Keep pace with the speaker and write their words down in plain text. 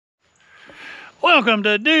Welcome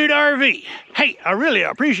to Dude RV. Hey, I really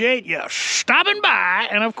appreciate you stopping by,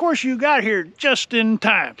 and of course you got here just in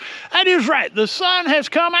time. That is right, the sun has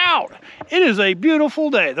come out. It is a beautiful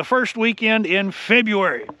day, the first weekend in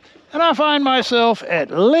February. And I find myself at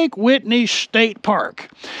Lake Whitney State Park.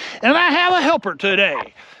 And I have a helper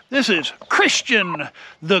today. This is Christian,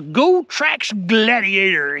 the Go Tracks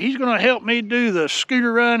Gladiator. He's gonna help me do the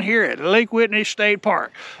scooter run here at Lake Whitney State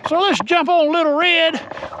Park. So let's jump on Little Red,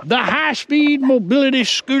 the high-speed mobility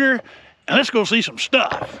scooter, and let's go see some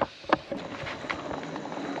stuff.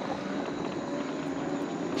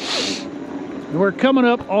 We're coming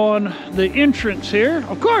up on the entrance here.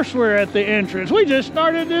 Of course we're at the entrance. We just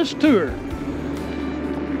started this tour.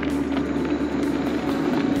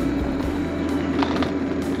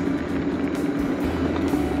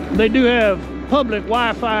 They do have public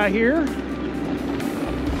Wi-Fi here.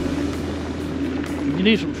 If you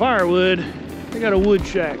need some firewood, they got a wood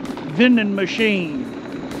shack, vending machine.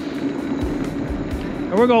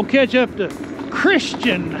 And we're gonna catch up to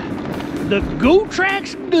Christian, the Go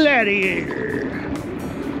Tracks Gladiator.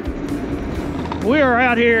 We are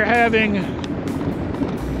out here having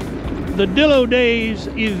the Dillo Days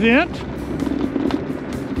event.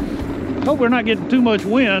 Hope we're not getting too much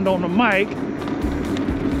wind on the mic.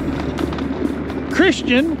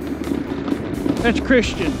 Christian, that's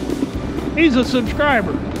Christian. He's a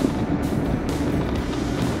subscriber.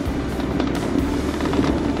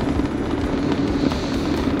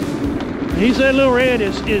 He said Little Red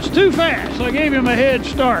is too fast, so I gave him a head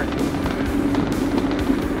start.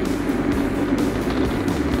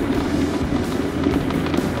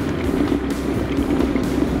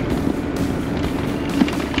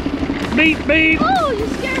 Beep, beep. Oh, you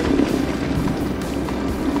scared me.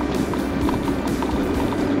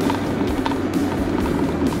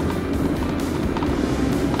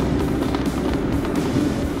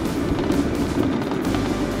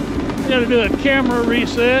 Got to do a camera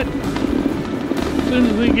reset as soon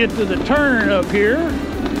as we get to the turn up here.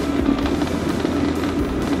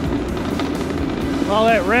 All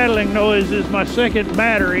that rattling noise is my second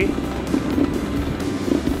battery.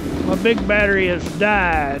 My big battery has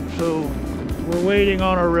died, so we're waiting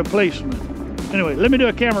on a replacement. Anyway, let me do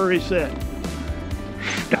a camera reset.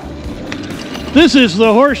 Stop. This is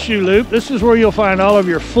the horseshoe loop. This is where you'll find all of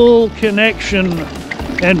your full connection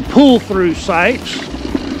and pull-through sites.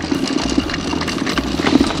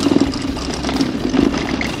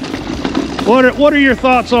 What are your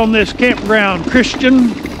thoughts on this campground,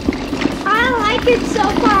 Christian? I like it so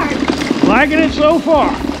far. Liking it so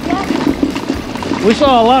far? Yep. We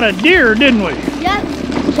saw a lot of deer, didn't we? Yep.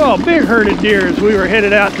 We saw a big herd of deer as we were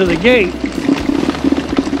headed out to the gate.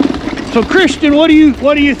 So Christian, what do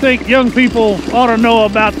you think young people ought to know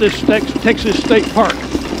about this Texas State Park?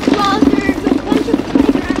 Well, there's a bunch of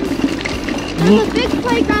playgrounds. There's a big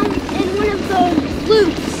playground in one of those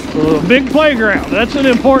loops. A big playground. That's an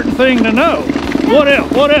important thing to know. Yep. What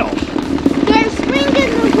else? What else? There's swings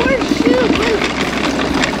in the horseshoe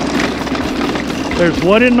loop. There's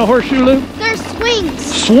what in the horseshoe loop? There's swings.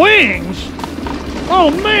 Swings?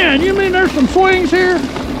 Oh man, you mean there's some swings here?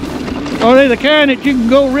 Are they the kind that you can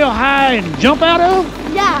go real high and jump out of?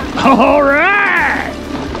 Yeah. All right.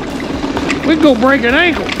 We can go break an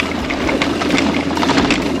ankle.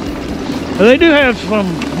 They do have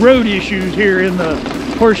some road issues here in the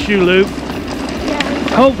horseshoe loop. Yeah.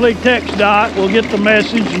 Hopefully TxDOT will get the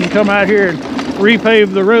message and come out here and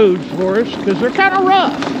repave the roads for us because they're kind of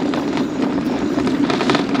rough.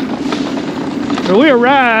 So we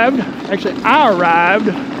arrived, actually I arrived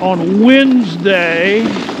on Wednesday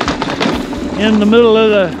in the middle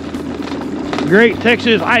of the Great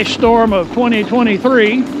Texas Ice Storm of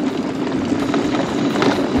 2023.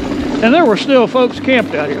 And there were still folks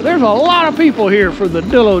camped out here. There's a lot of people here for the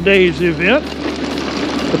Dillo Days event.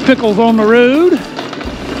 The Pickles on the road.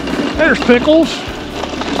 There's Pickles.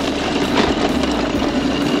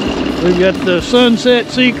 We've got the Sunset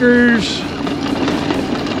Seekers.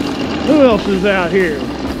 Who else is out here?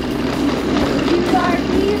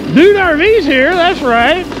 Dude RV's here, that's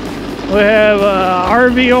right. We have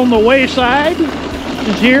RV on the Wayside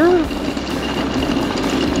is here.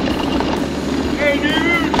 Hey,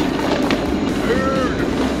 dude.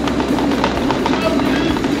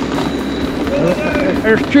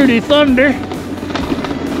 There's Trudy Thunder.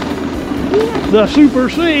 The Super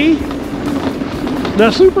C.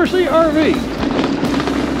 The Super C RV.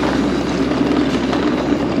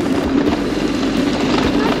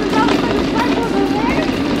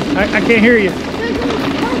 I can't hear you.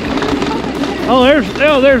 Oh,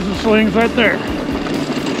 there's the swings right there.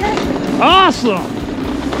 Awesome.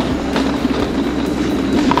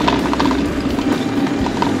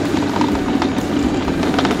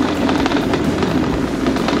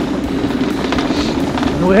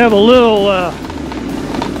 We have a little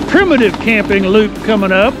primitive camping loop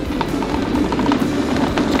coming up.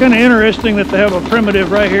 It's kind of interesting that they have a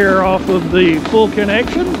primitive right here off of the full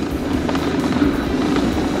connection.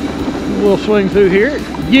 We'll swing through here,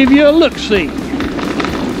 give you a look-see.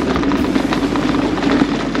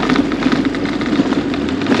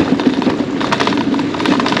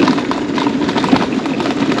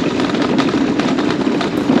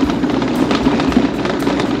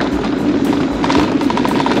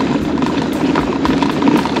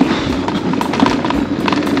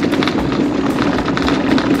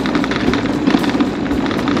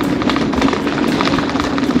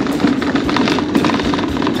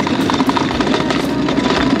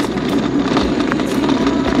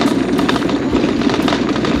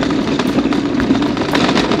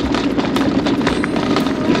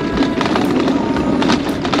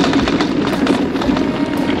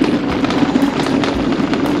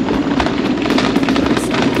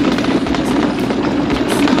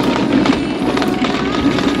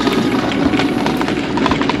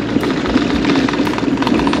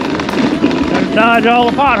 Dodge all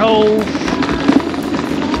the potholes.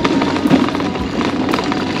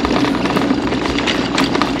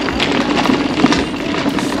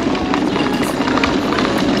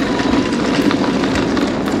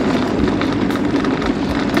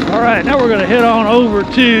 All right, now we're going to head on over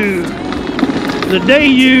to the day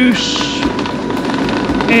use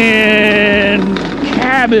and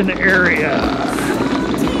cabin area.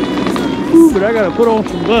 Ooh, but I got to put on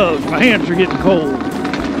some gloves. My hands are getting cold.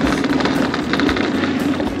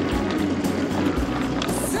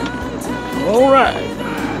 All right,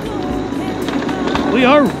 we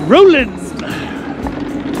are rolling.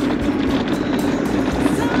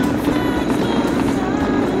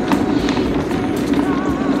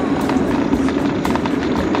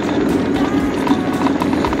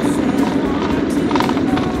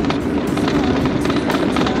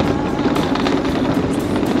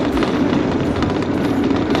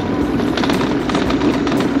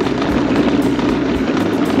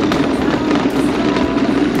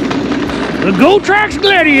 The Go Tracks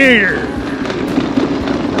Gladiator.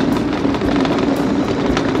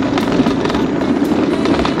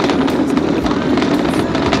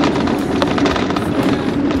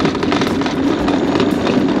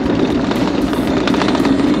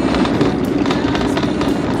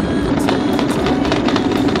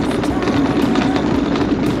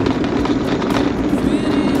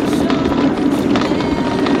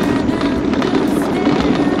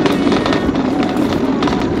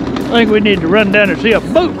 I think we need to run down and see a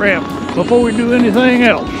boat ramp before we do anything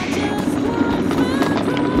else.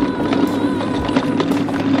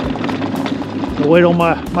 I'll wait on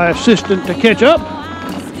my assistant to catch up.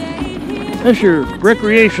 That's your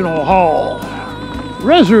recreational hall.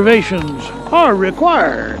 Reservations are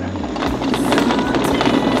required.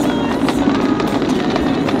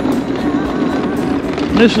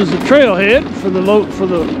 This is the trailhead for the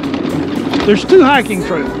there's two hiking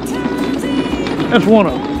trails. That's one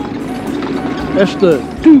of them. That's the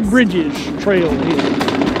Two Bridges Trail here.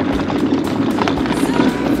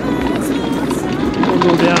 We'll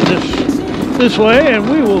go down this way and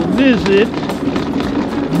we will visit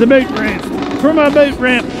the boat ramp for my boat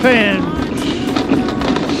ramp fans.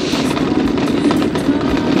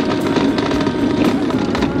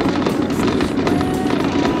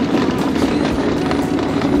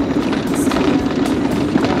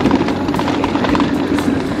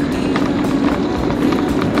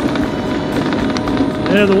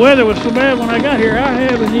 Yeah, the weather was so bad when I got here, I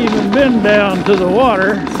haven't even been down to the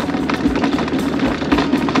water.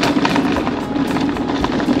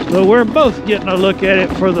 So we're both getting a look at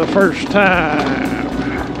it for the first time.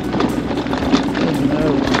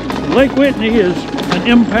 And, Lake Whitney is an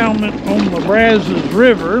impoundment on the Brazos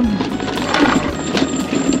River.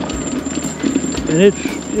 And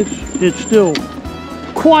it's still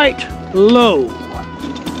quite low.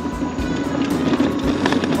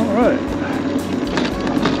 All right.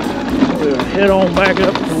 We'll head on back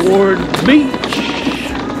up toward the beach.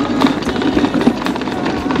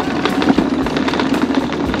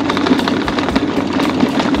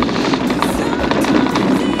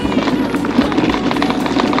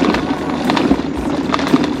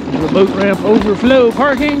 The boat ramp overflow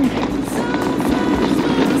parking.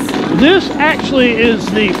 This actually is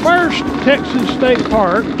the first Texas State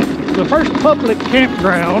Park, the first public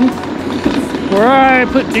campground where I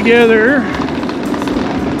put together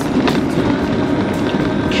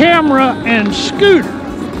camera and scooter.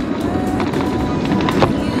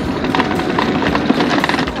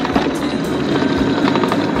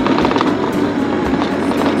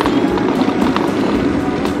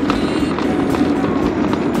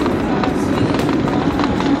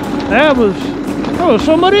 That was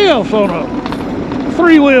somebody else on a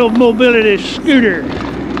three-wheel mobility scooter.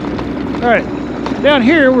 All right, down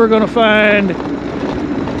here we're going to find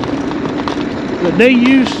the day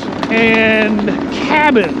use and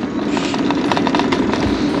cabins.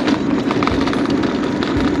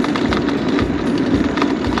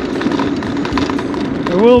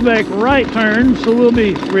 We'll make right turns, so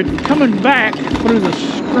we're coming back through the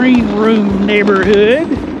screen room neighborhood.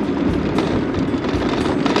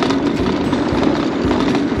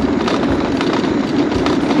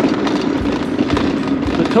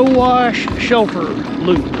 The tow wash shelter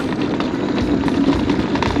loop.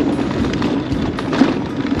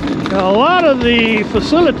 Now, a lot of the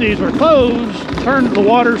facilities are closed. The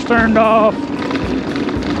water's turned off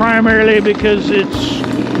primarily because it's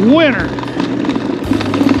winter.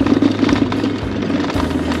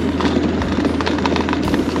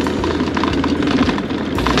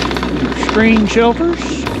 Screen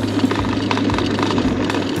shelters.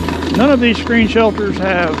 None of these screen shelters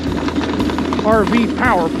have RV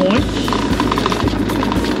power points.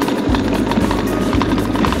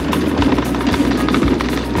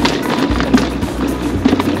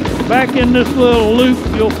 Back in this little loop,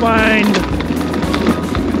 you'll find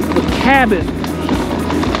the cabins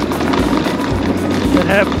that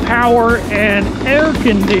have power and air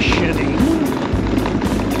conditioning.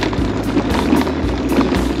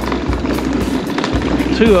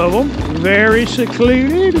 Two of them, very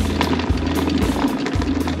secluded.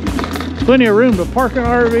 Plenty of room to park an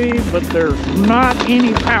RV, but there's not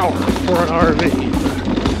any power for an RV.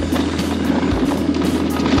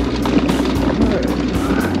 All right.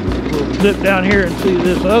 We'll zip down here and see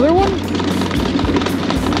this other one.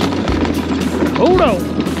 Hold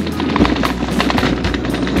on.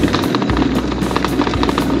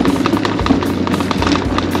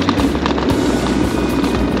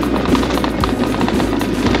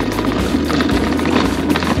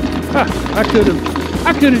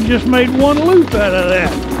 I could have just made one loop out of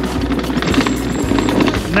that.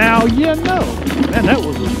 Now you know. Man, that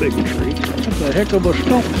was a big tree. That's a heck of a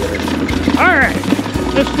stump there. All right,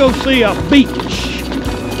 let's go see a beach.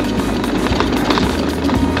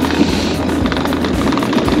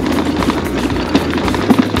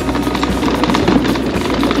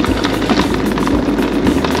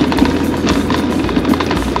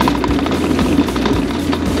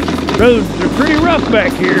 Roads are pretty rough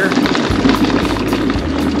back here.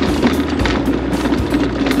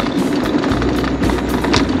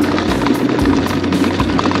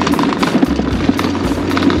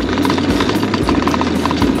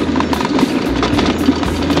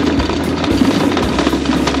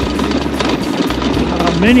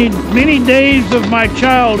 Many days of my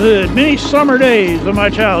childhood, many summer days of my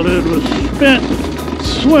childhood was spent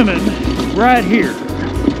swimming right here.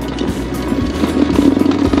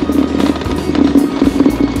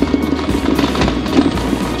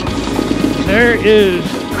 There is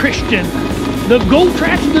Christian, the Gold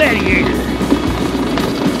Track Gladiator.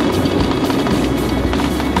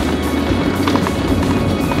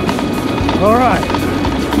 All right,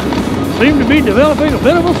 seem to be developing a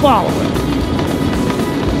bit of a following.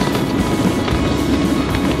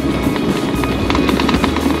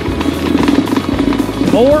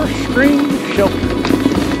 More screen shelter.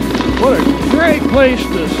 What a great place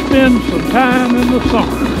to spend some time in the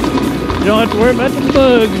summer. You don't have to worry about the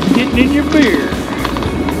bugs getting in your beer.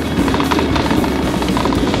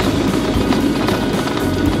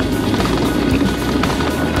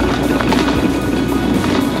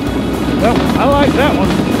 That one, I like that one.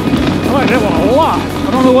 I like that one a lot.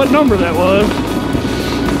 I don't know what number that was.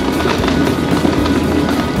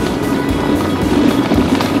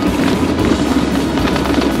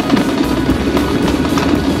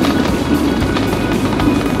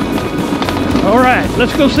 All right,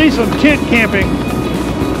 let's go see some tent camping.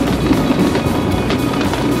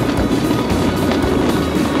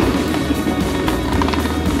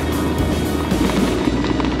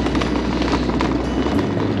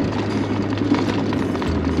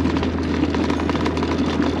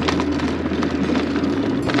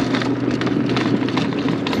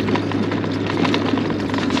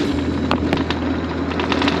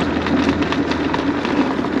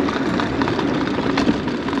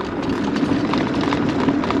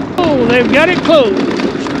 They've got it closed.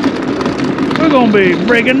 We're gonna be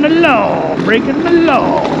breaking the law, breaking the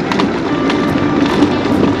law.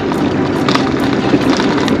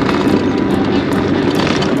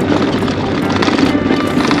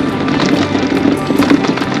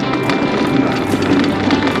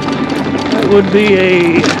 That would be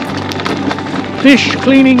a fish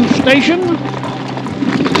cleaning station.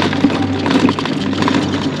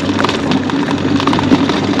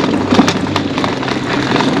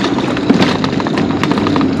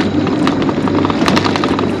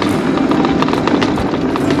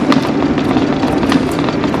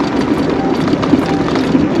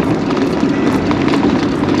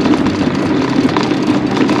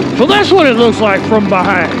 that's what it looks like from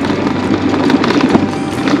behind.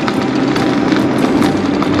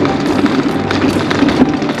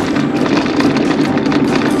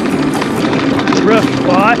 Rough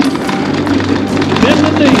spot. In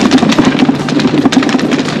the knee.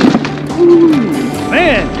 Ooh,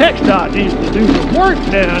 man, TxDOT needs to do some work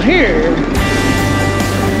down here.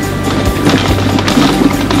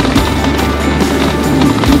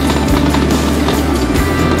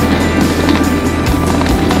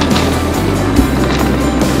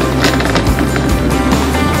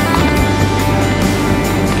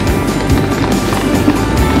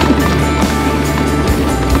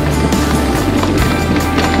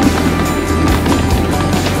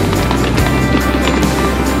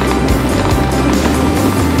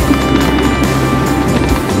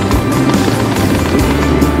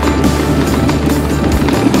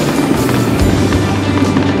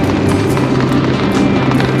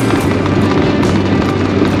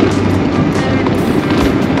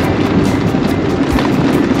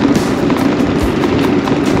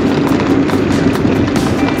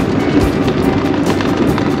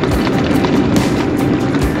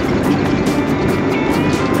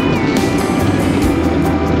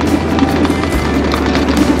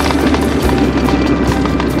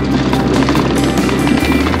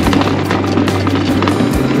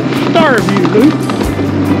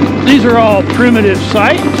 These are all primitive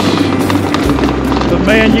sites, but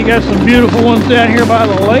man, you got some beautiful ones down here by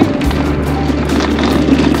the lake.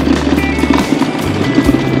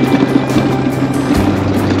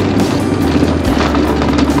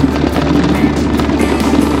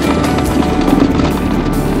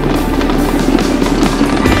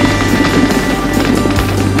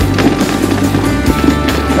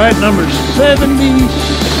 Ride number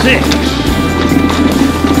 76.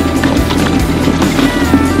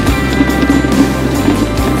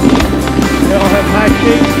 They all have nice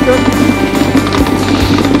shade structure.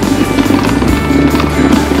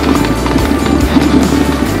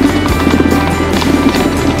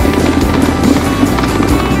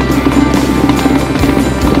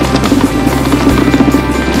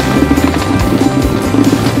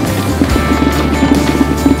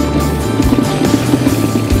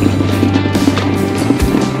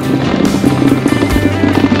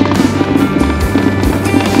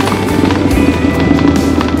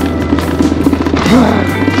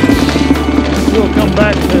 We'll come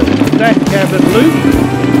back to that cabin loop.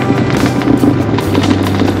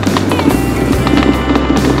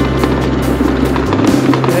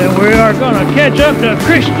 And we are going to catch up to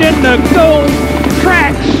Christian the Gold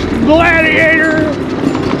Tracks Gladiator,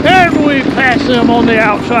 and we pass him on the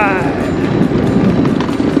outside.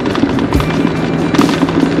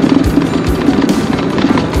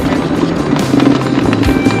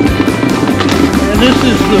 And this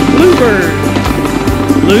is the Bluebird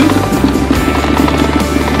loop.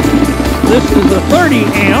 This is a 30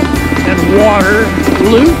 amp and water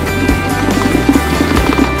loop.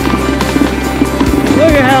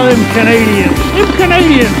 Look at how them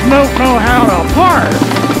Canadians don't know how to park.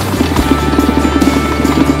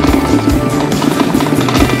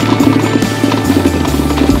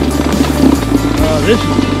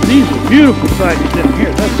 These are beautiful sites down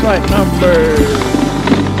here. That's site number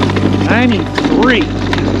 93.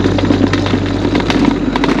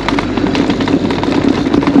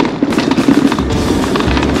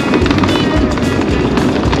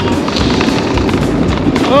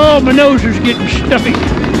 Oh, my nose is getting stuffy.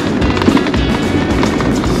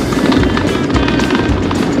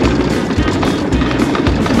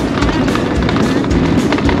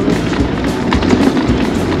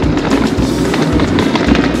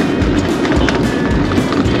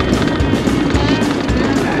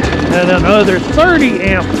 And another 30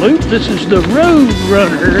 amp loop. This is the Road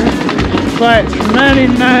Runner, sites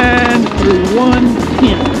 99 through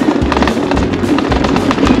 110.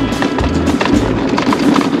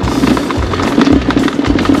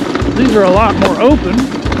 These are a lot more open.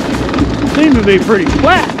 Seem to be pretty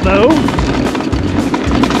flat though.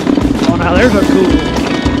 Oh, now there's a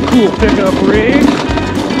cool pickup rig.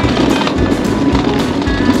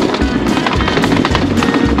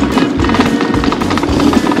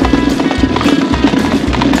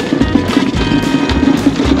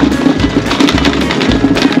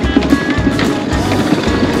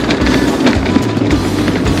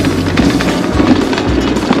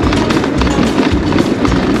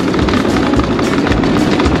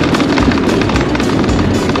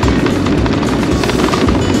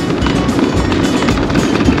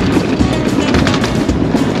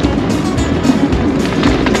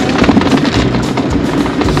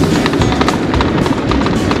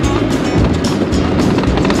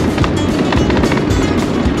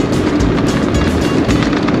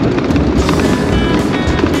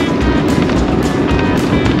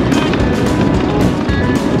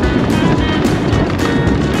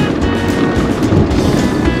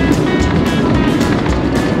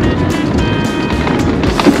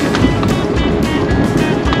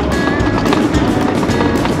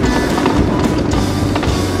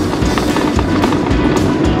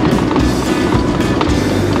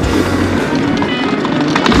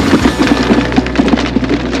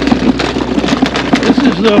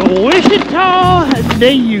 the Wichita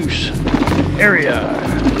Day Use area.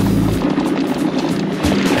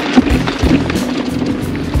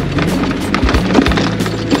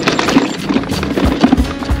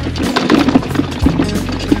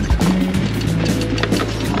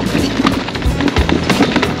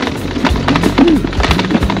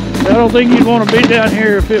 I don't think you'd want to be down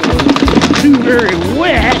here if it was too very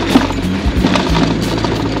wet.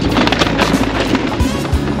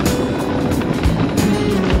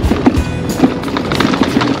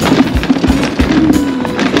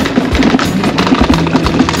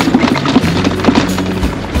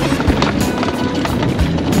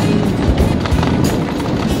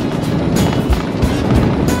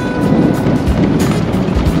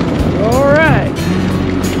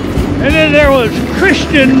 And then there was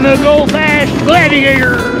Christian, the Gold-Ash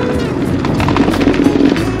Gladiator.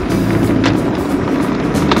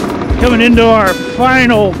 Coming into our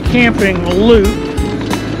final camping loop.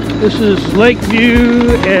 This is Lakeview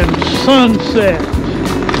and Sunset.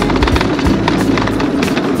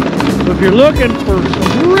 So if you're looking for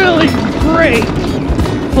some really great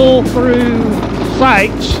pull-through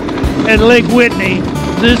sites at Lake Whitney,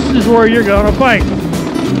 this is where you're going to find them.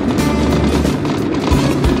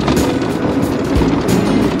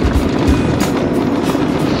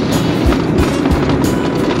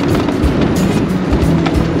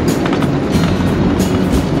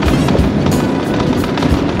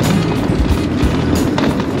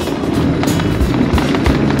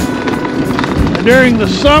 During the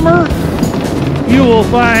summer, you will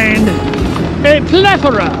find a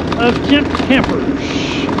plethora of tent campers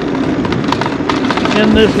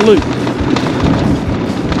in this loop.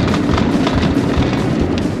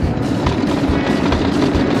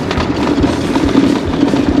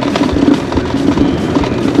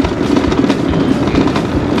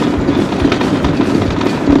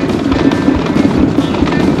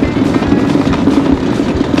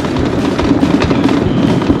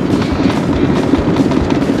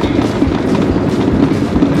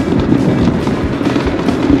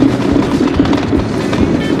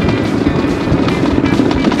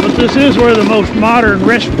 This is where the most modern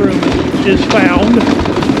restroom is found.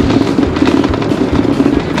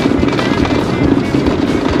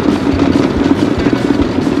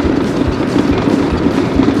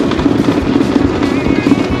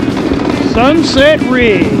 Sunset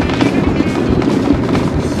Ridge.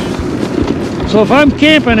 So if I'm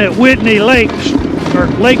camping at Whitney Lakes, or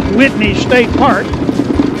Lake Whitney State Park,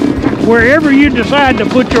 wherever you decide to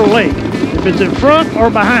put your lake, if it's in front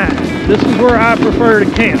or behind, this is where I prefer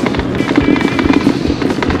to camp.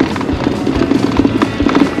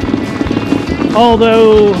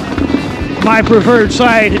 Although my preferred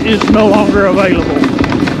site is no longer available.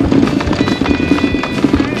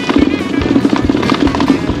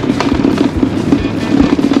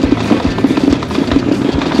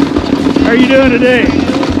 How are you doing today?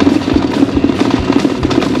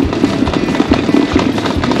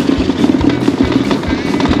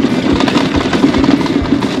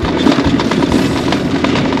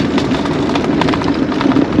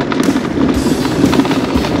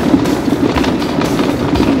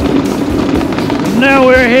 Now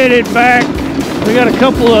we're headed back. We got a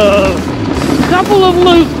couple of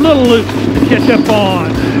little loops to catch up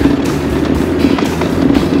on.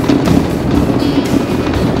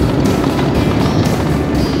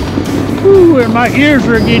 Ooh, and my ears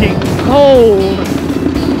are getting cold.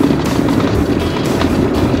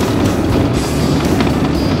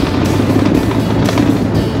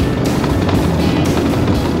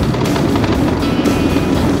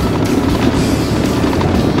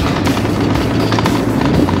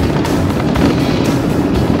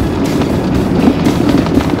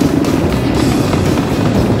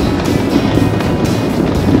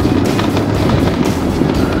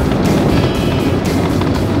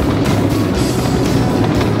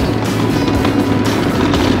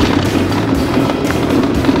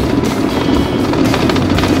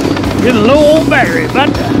 Getting low on battery. About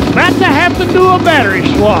to have to do a battery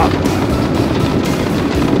swap.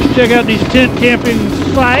 Check out these tent camping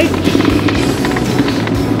sites,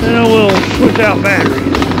 and then we'll switch out batteries.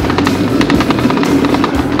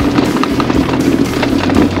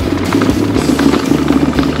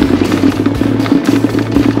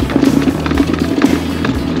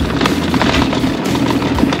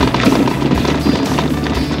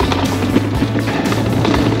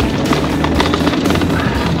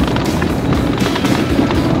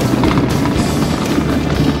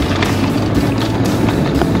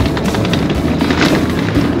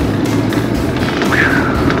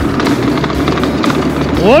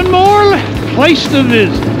 One more place to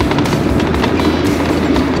visit.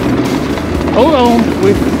 Hold on.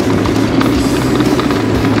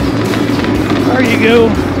 There you go.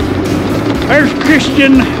 There's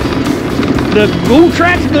Christian, the Bull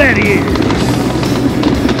Tracks Gladiator.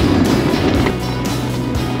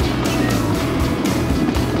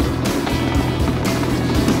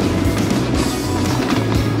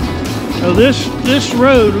 So this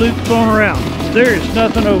road loops on around. There is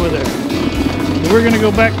nothing over there. So we're gonna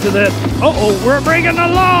go back to that. Uh-oh, we're breaking the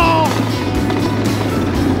law.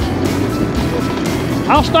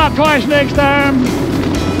 I'll stop twice next time.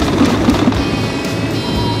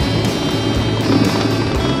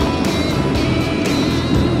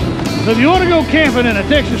 So if you want to go camping in a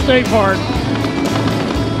Texas state park,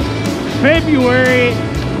 February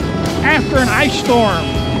after an ice storm,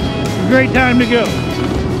 a great time to go.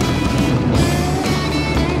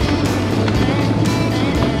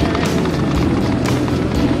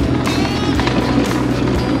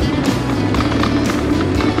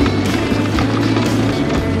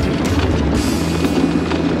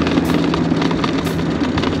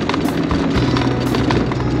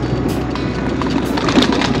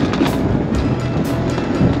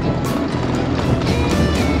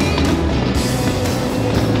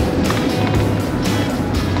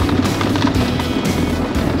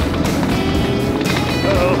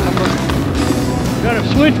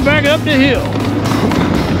 Switch back up the hill.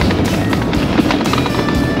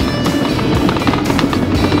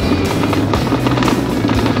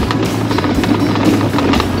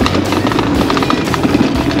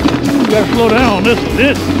 You gotta slow down on this one.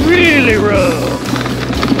 This is really rough.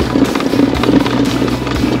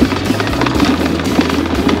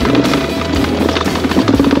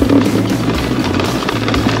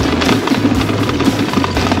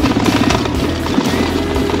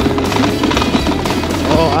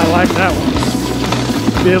 That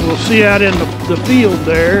one. Be able to see out in the field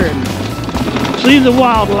there and see the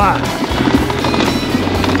wildlife.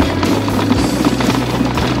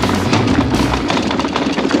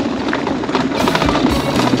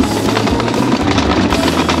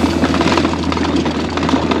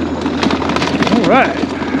 All right.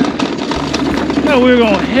 Now we're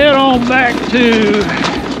going to head on back to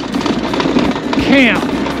camp.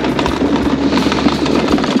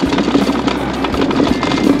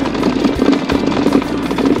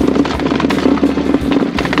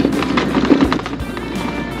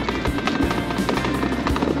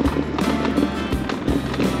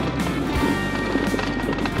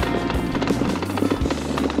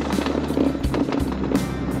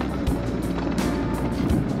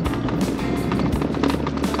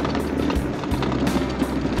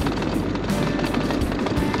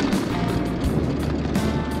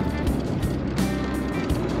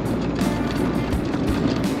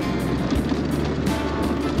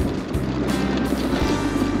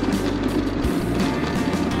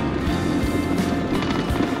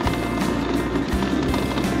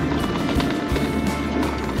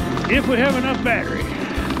 If we have enough battery.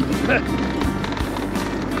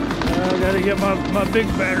 I gotta get my big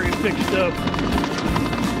battery fixed up.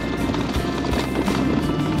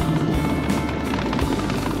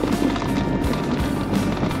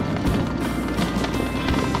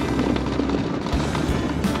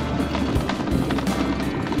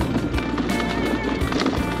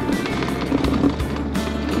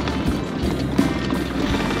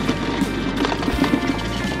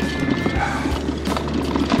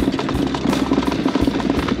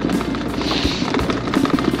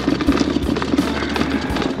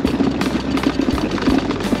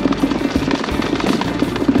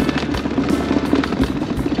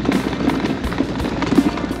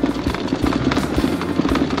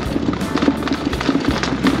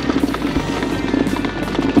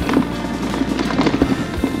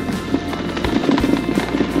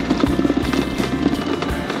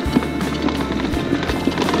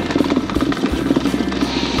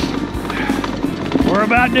 We're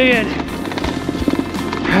about dead.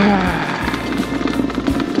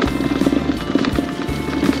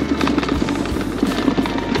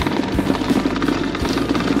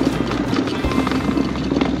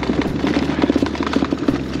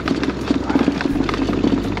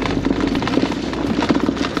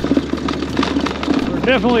 We're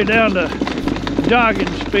definitely down to jogging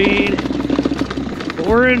speed, but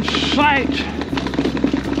we're in sight.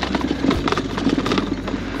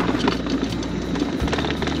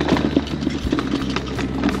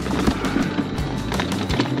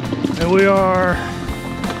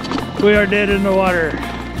 We are dead in the water.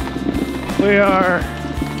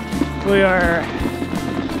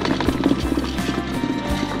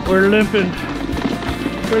 We're limping.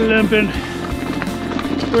 We're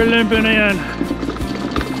limping in.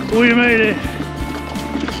 We made it.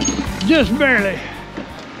 Just barely.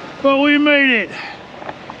 But we made it.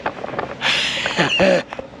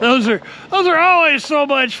 Those are always so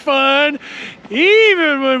much fun,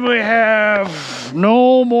 even when we have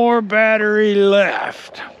no more battery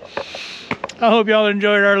left. I hope y'all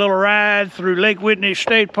enjoyed our little ride through Lake Whitney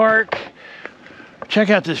State Park. Check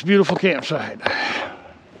out this beautiful campsite.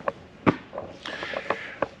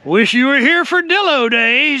 Wish you were here for Dillo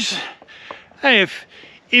days. Hey,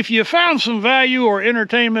 if you found some value or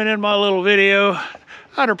entertainment in my little video,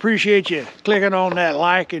 I'd appreciate you clicking on that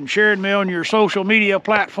like and sharing me on your social media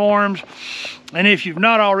platforms. And if you've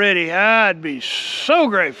not already, I'd be so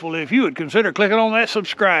grateful if you would consider clicking on that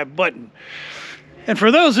subscribe button. And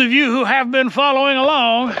for those of you who have been following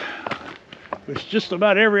along, which just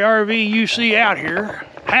about every RV you see out here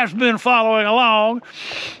has been following along,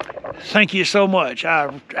 thank you so much.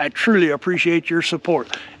 I truly appreciate your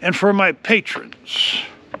support. And for my patrons,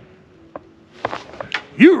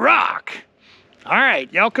 you rock. All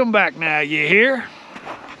right, y'all come back now, you hear?